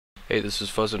Hey, this is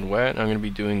Fuzz and Wet, and I'm going to be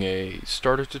doing a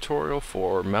starter tutorial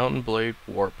for Mountain Blade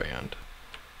Warband.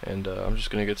 And I'm just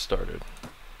going to get started.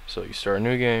 So you start a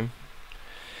new game,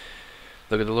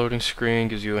 look at the loading screen,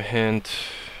 gives you a hint.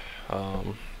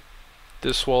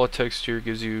 This wall of text here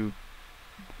gives you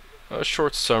a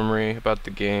short summary about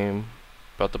the game,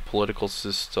 about the political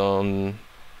system,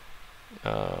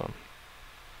 and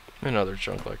other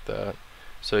junk like that.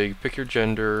 So you pick your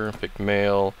gender, pick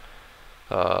male.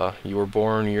 You were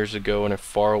born years ago in a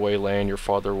faraway land your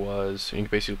father was, and you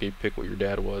can basically pick what your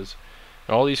dad was.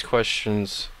 And all these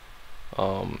questions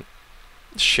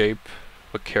shape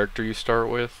what character you start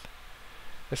with.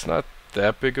 It's not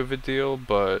that big of a deal,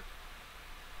 but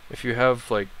if you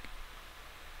have like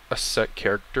a set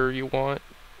character you want,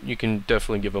 you can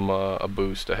definitely give them a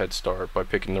boost, a head start by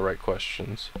picking the right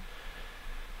questions.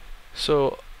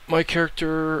 So my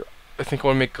character, I think I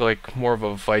want to make like more of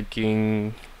a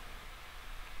Viking,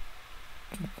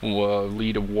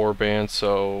 lead a warband,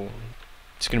 so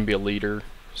it's going to be a leader.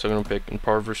 So I'm going to pick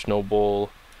Impoverished Noble,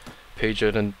 Page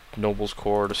at a Noble's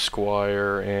Court, a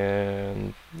Squire,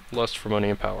 and Lust for Money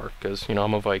and Power, because, you know,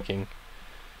 I'm a Viking.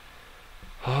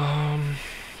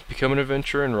 Become an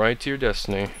adventurer and ride to your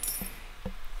destiny.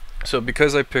 So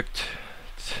because I picked,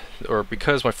 or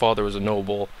because my father was a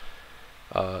noble,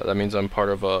 that means I'm part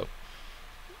of the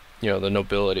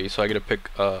nobility, so I get to pick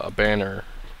a banner.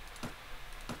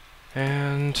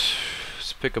 And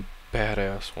let's pick a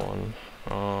badass one.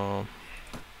 I want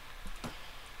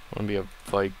to be a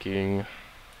Viking.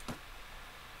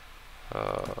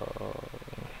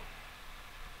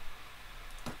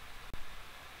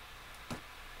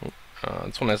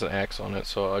 This one has an axe on it,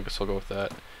 so I guess I'll go with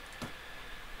that.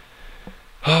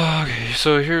 Okay,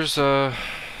 so here's the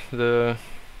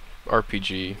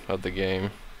RPG of the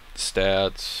game.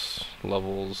 Stats,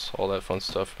 levels, all that fun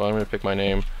stuff. But I'm going to pick my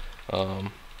name.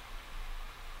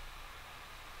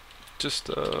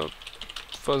 Just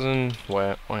Fuzz and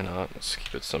Wet, why not? Let's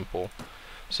keep it simple.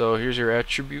 So here's your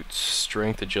attributes: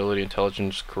 strength, agility,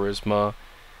 intelligence, charisma.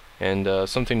 And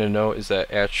something to note is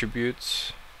that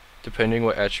attributes, depending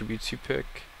what attributes you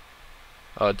pick,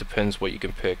 depends what you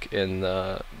can pick in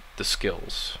the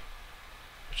skills,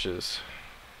 which is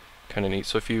kind of neat.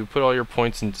 So if you put all your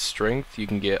points into strength, you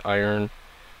can get iron,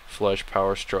 flesh,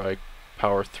 power strike,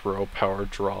 power throw, power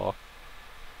draw.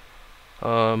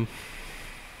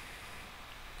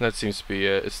 That seems to be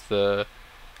it. It's the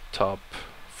top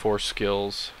 4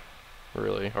 skills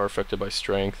really are affected by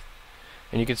strength,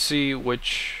 and you can see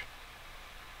which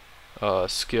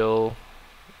skill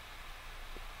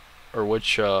or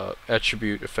which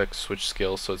attribute affects which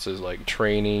skill. So it says like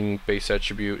training, base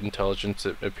attribute, intelligence.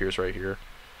 It appears right here.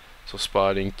 So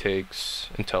spotting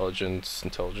takes intelligence,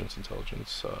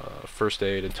 first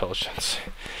aid, intelligence.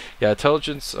 Yeah,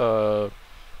 intelligence.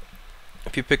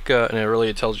 If you pick a really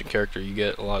intelligent character, you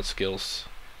get a lot of skills,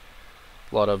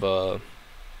 a lot of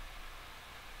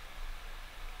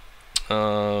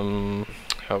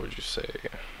how would you say,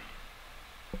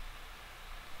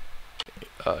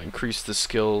 increase the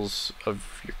skills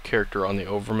of your character on the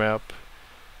overmap.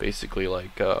 Basically,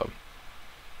 like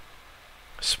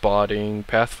spotting,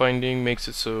 pathfinding makes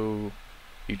it so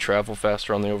you travel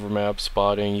faster on the overmap.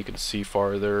 Spotting, you can see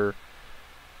farther.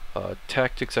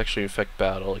 Tactics actually affect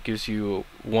battle. It gives you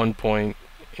 1 point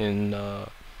in an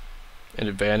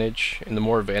advantage, and the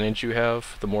more advantage you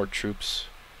have, the more troops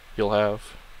you'll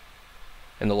have,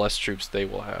 and the less troops they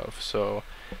will have. So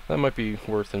that might be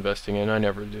worth investing in. I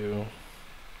never do,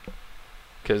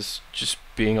 because just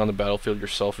being on the battlefield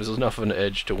yourself is enough of an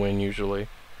edge to win usually.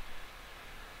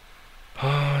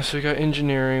 So you got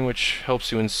engineering, which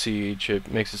helps you in siege.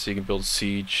 It makes it so you can build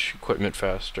siege equipment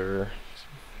faster.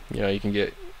 You know, you can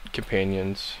get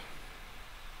companions.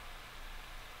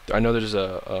 I know there's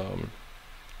a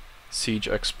siege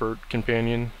expert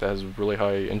companion that has a really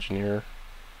high engineer,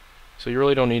 so you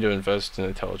really don't need to invest in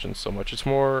intelligence so much. It's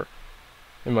more,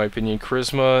 in my opinion,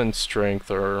 charisma and strength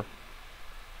are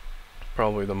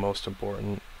probably the most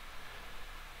important.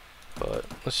 But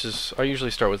I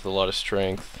usually start with a lot of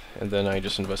strength, and then I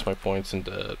just invest my points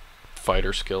into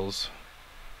fighter skills.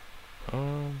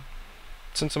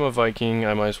 Since I'm a Viking,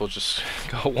 I might as well just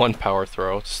go 1 power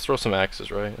throw. Just throw some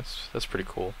axes, right? That's pretty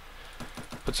cool.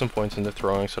 Put some points into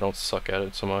throwing so I don't suck at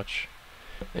it so much.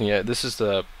 And yeah, this is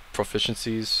the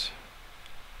proficiencies.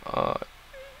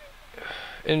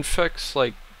 It affects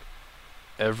like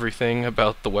everything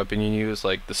about the weapon you use,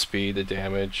 like the speed, the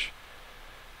damage.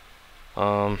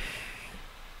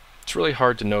 It's really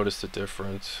hard to notice the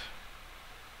difference,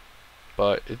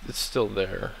 but it's still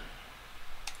there.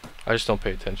 I just don't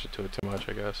pay attention to it too much,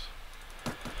 I guess.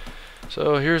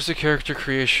 So here's the character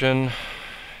creation.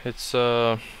 It's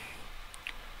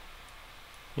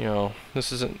you know,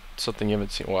 this isn't something you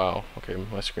haven't seen. Wow, okay,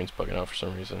 my screen's bugging out for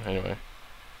some reason. Anyway,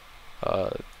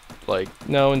 like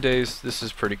nowadays, this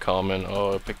is pretty common.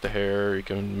 Oh, pick the hair, you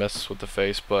can mess with the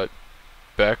face, but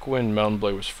back when Mount and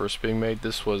Blade was first being made,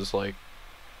 this was like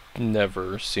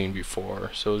never seen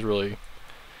before. So it's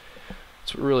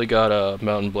really got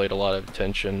Mount and Blade a lot of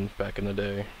attention back in the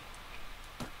day.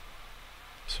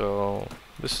 So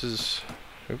this is,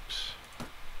 oops.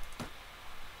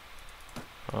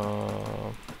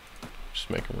 Just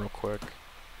make them real quick.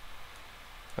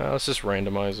 Let's just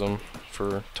randomize them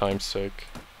for time's sake.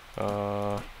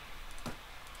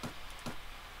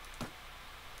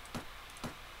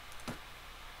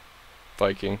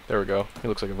 Viking. There we go. He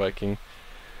looks like a Viking.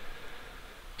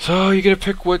 So you get to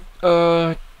pick what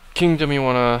kingdom you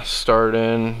want to start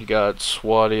in. You got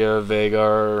Swadia,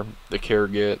 Vagar, the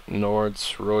Kergit,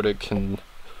 Nords, Rodic, and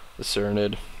the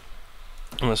Serenid.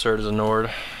 I'm gonna start as a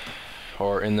Nord,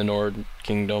 or in the Nord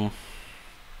kingdom.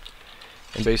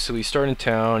 And basically, start in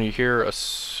town. You hear a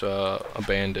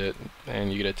bandit,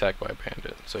 and you get attacked by a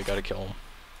bandit. So you gotta kill him.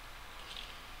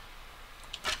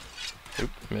 Oop,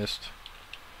 missed.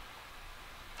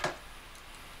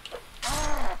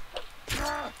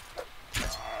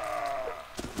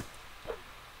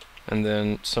 And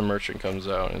then some merchant comes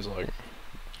out and is like,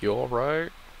 "You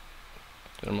alright?"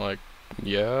 And I'm like,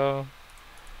 "Yeah."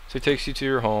 So he takes you to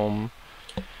your home.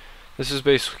 This is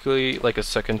basically like a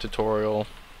second tutorial.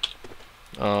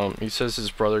 He says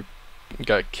his brother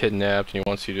got kidnapped and he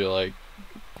wants you to like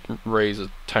raise a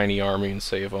tiny army and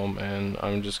save him, and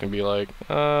I'm just gonna be like,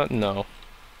 no.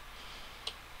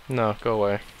 No, go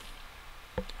away.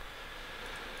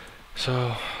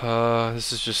 So,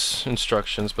 this is just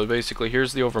instructions, but basically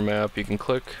here's the overmap. You can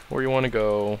click where you want to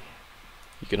go.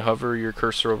 You can hover your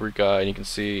cursor over your guy and you can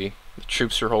see the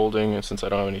troops you're holding, and since I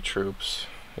don't have any troops,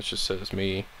 it just says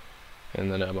me,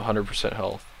 and then I have 100%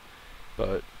 health.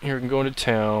 But here we can go into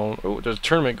town. Oh, there's a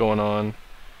tournament going on,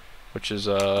 which is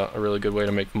a really good way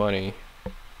to make money,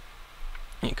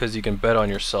 because you can bet on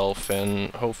yourself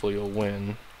and hopefully you'll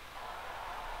win.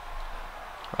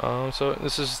 So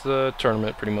this is the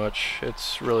tournament pretty much.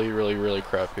 It's really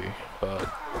crappy, but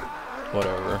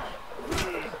whatever.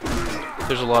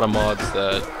 There's a lot of mods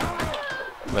that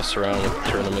mess around with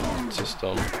the tournament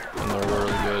system, and they're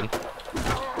really good.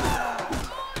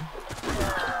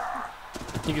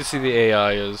 You can see the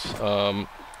AI is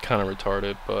kind of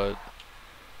retarded, but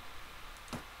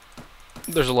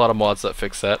there's a lot of mods that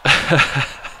fix that.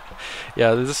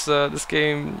 Yeah, this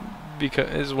game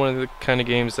is one of the kind of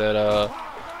games that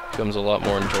becomes a lot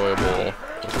more enjoyable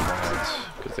with mods,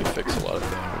 because they fix a lot of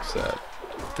things that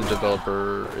the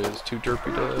developer is too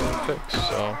derpy to fix.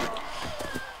 So.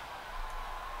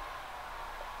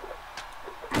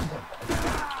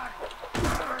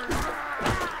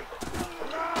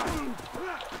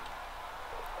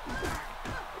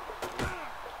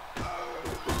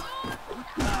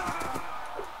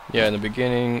 Yeah, in the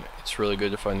beginning, it's really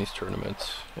good to find these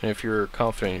tournaments, and if you're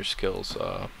confident in your skills,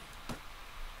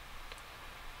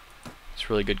 it's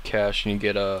really good cash, and you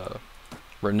get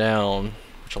renown,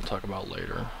 which I'll talk about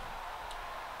later.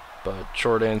 But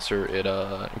short answer, it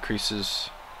increases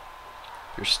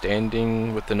your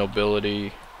standing with the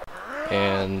nobility,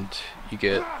 and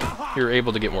you're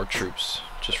able to get more troops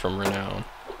just from renown.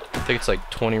 I think it's like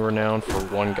 20 renown for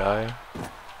one guy.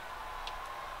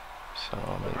 So,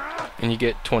 and you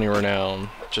get 20 renown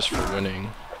just for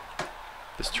winning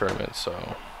this tournament,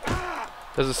 so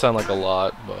doesn't sound like a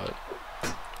lot, but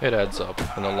it adds up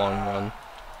in the long run.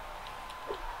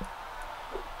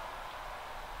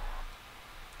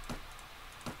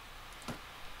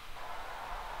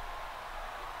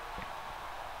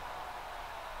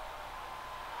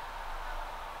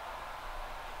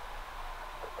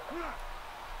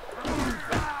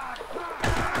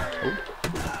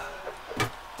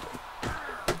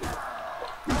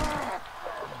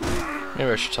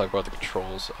 Maybe I should talk about the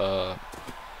controls. To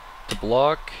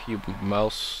block, you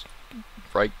mouse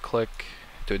right click.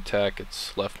 To attack,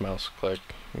 it's left mouse click.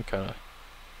 It's kind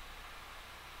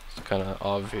of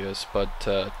obvious, but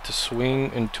to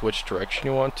swing into which direction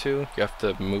you want to, you have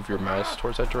to move your mouse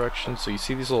towards that direction. So you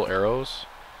see these little arrows?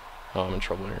 Oh, I'm in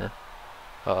trouble here.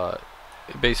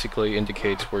 It basically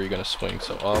indicates where you're going to swing.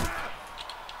 So up,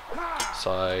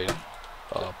 side,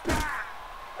 up.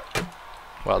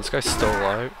 Wow, this guy's still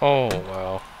alive? Oh,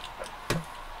 wow.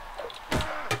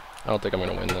 I don't think I'm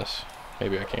gonna win this.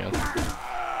 Maybe I can.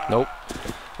 Nope.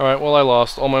 Alright, well I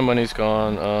lost. All my money's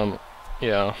gone.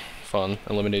 Yeah, fun.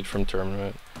 Eliminated from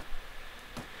tournament.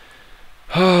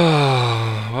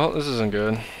 Well, this isn't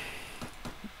good.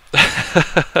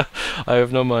 I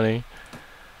have no money.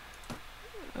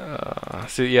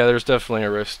 See, yeah, there's definitely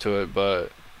a risk to it,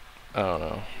 but I don't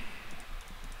know.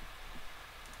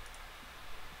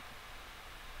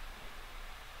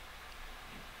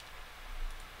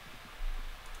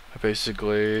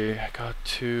 I got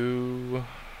to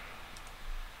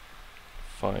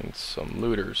find some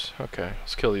looters. Okay,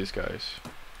 let's kill these guys.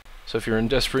 So if you're in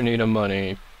desperate need of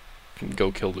money,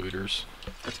 go kill looters.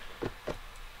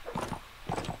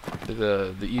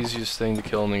 The easiest thing to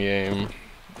kill in the game.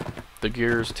 The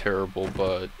gear is terrible,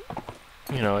 but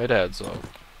you know, it adds up.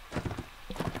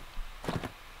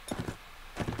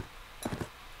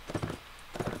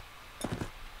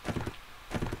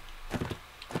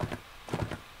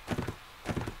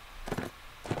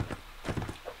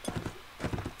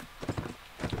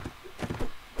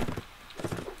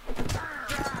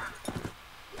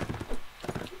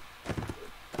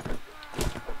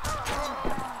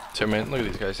 So man, look at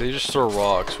these guys. They just throw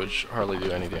rocks, which hardly do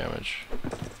any damage.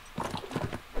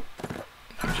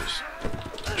 Just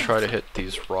try to hit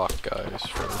these rock guys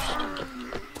first.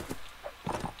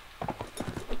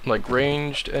 Like,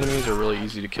 ranged enemies are really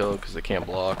easy to kill because they can't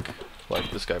block.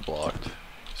 Like, this guy blocked,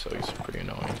 so he's pretty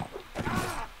annoying.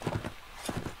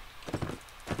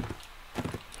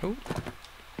 Oh,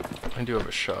 I do have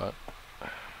a shot.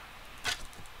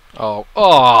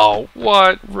 Oh,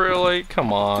 what? Really?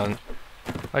 Come on.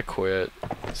 I quit.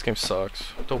 This game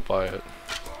sucks. Don't buy it.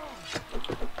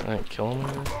 I didn't kill him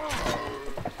either.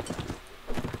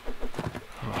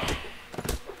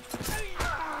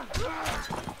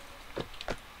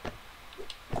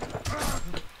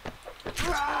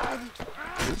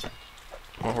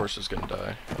 My horse is gonna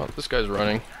die. Oh, this guy's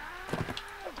running.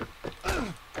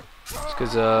 It's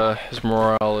because his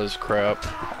morale is crap.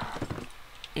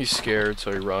 He's scared,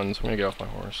 so he runs. I'm gonna get off my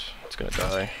horse. It's gonna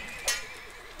die.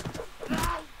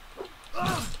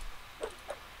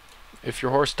 If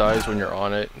your horse dies when you're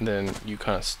on it, then you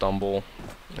kind of stumble,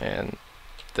 and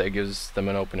that gives them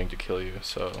an opening to kill you.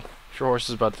 So if your horse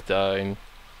is about to die,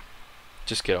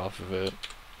 just get off of it.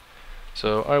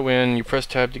 So I win. You press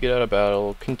tab to get out of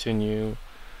battle. Continue.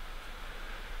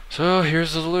 So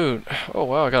here's the loot. Oh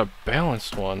wow, I got a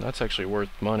balanced one. That's actually worth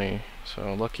money.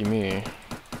 So lucky me.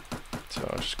 So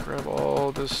I'll just grab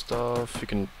all this stuff. You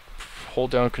can hold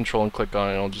down control and click on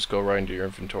it, and it'll just go right into your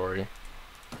inventory.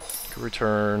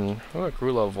 Return. Oh, it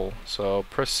grew level. So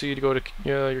press C to go to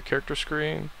your character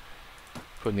screen.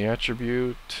 Put in the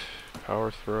attribute. Power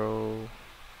throw.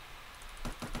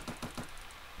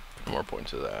 More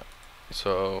points to that.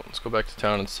 So let's go back to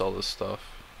town and sell this stuff.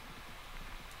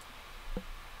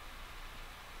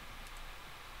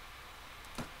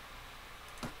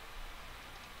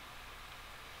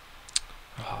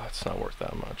 Oh, it's not worth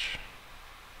that much.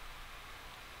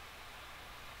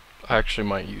 I actually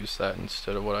might use that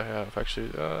instead of what I have. Actually,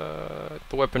 the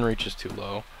weapon reach is too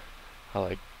low. I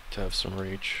like to have some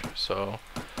reach. So,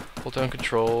 hold down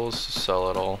controls, sell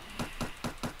it all.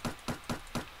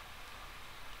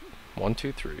 1,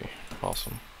 2, 3.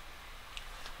 Awesome.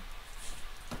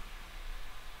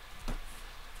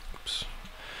 Oops.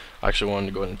 I actually wanted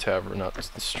to go in the tavern, not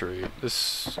the street.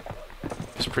 This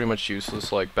is pretty much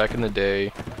useless. Like, back in the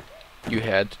day, you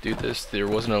had to do this. There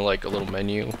wasn't a little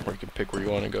menu where you could pick where you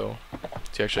want to go.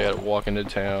 So you actually had to walk into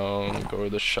town, go to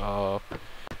the shop,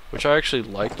 which I actually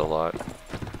liked a lot.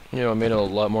 You know, it made it a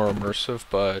lot more immersive,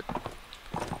 but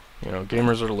you know,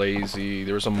 gamers are lazy.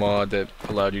 There was a mod that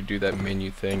allowed you to do that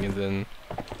menu thing, and then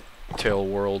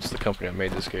Taleworld, the company that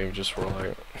made this game, just were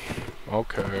like,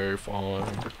 okay, fine.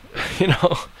 You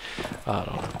know, I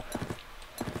don't know.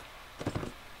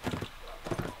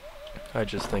 I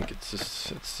just think it's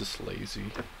just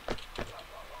lazy.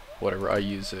 Whatever, I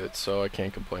use it, so I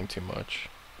can't complain too much.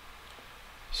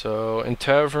 So in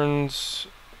taverns,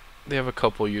 they have a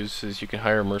couple uses. You can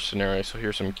hire mercenaries. So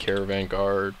here's some caravan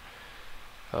guard.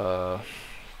 2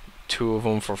 of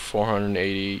them for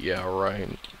 480. Yeah,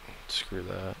 right. Screw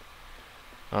that.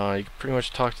 You can pretty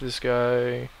much talk to this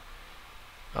guy.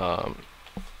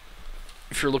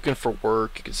 If you're looking for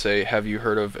work, you could say, "Have you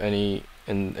heard of anyone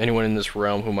in this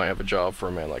realm who might have a job for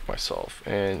a man like myself?"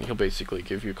 And he'll basically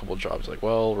give you a couple jobs, like,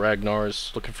 well,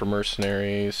 Ragnar's looking for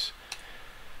mercenaries.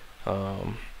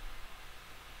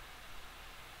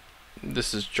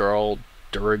 This is Jarl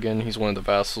Durrigan. He's one of the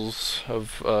vassals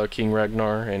of King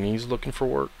Ragnar, and he's looking for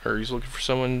work, or he's looking for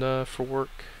someone for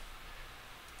work.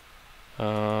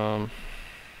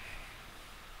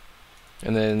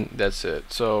 And then that's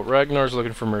it. So Ragnar's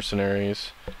looking for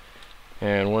mercenaries,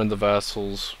 and one of the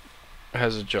vassals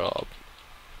has a job.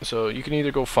 So you can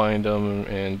either go find them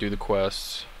and do the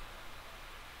quests,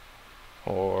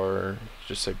 or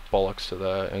just say bollocks to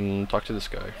that and talk to this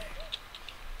guy.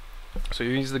 So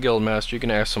you use the guild master, you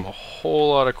can ask them a whole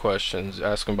lot of questions.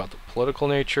 Ask them about the political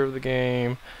nature of the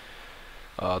game,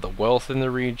 the wealth in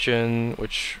the region,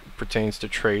 which pertains to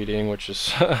trading, which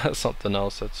is something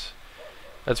else that's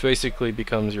basically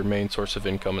becomes your main source of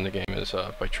income in the game is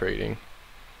by trading.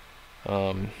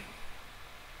 You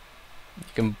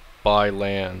can buy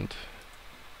land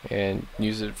and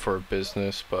use it for a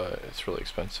business, but it's really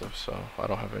expensive, so I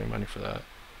don't have any money for that.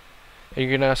 And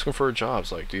you can ask him for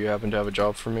jobs, like, do you happen to have a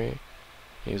job for me?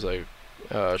 He's like,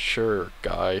 sure,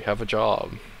 guy, have a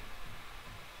job.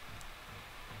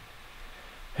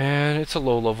 And it's a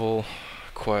low level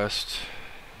quest.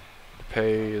 The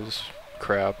pay is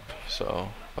crap, so,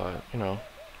 but, you know,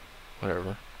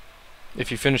 whatever. If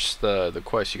you finish the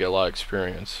quest, you get a lot of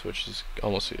experience, which is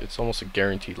it's almost a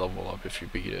guaranteed level up if you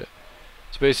beat it.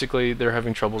 So basically, they're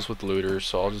having troubles with looters,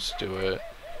 so I'll just do it.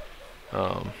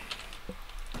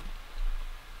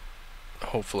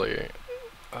 Hopefully,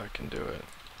 I can do it.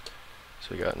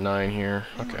 So we got 9 here.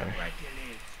 Okay.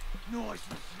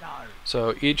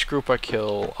 So each group I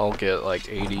kill, I'll get like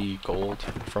 80 gold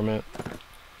from it,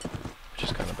 which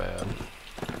is kind of bad.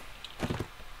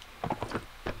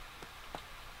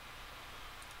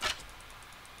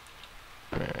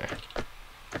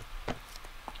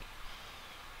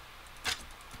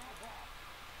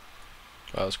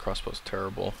 Wow, this crossbow's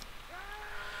terrible.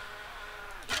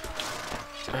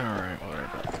 Alright,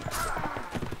 whatever.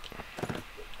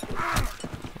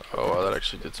 Oh, wow, that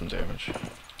actually did some damage.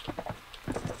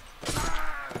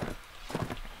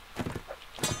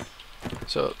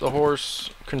 So, the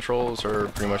horse controls are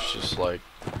pretty much just like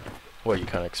what you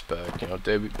kind of expect. You know,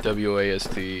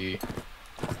 WASD, you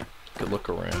can look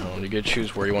around, you get to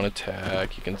choose where you want to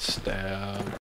attack, you can stab.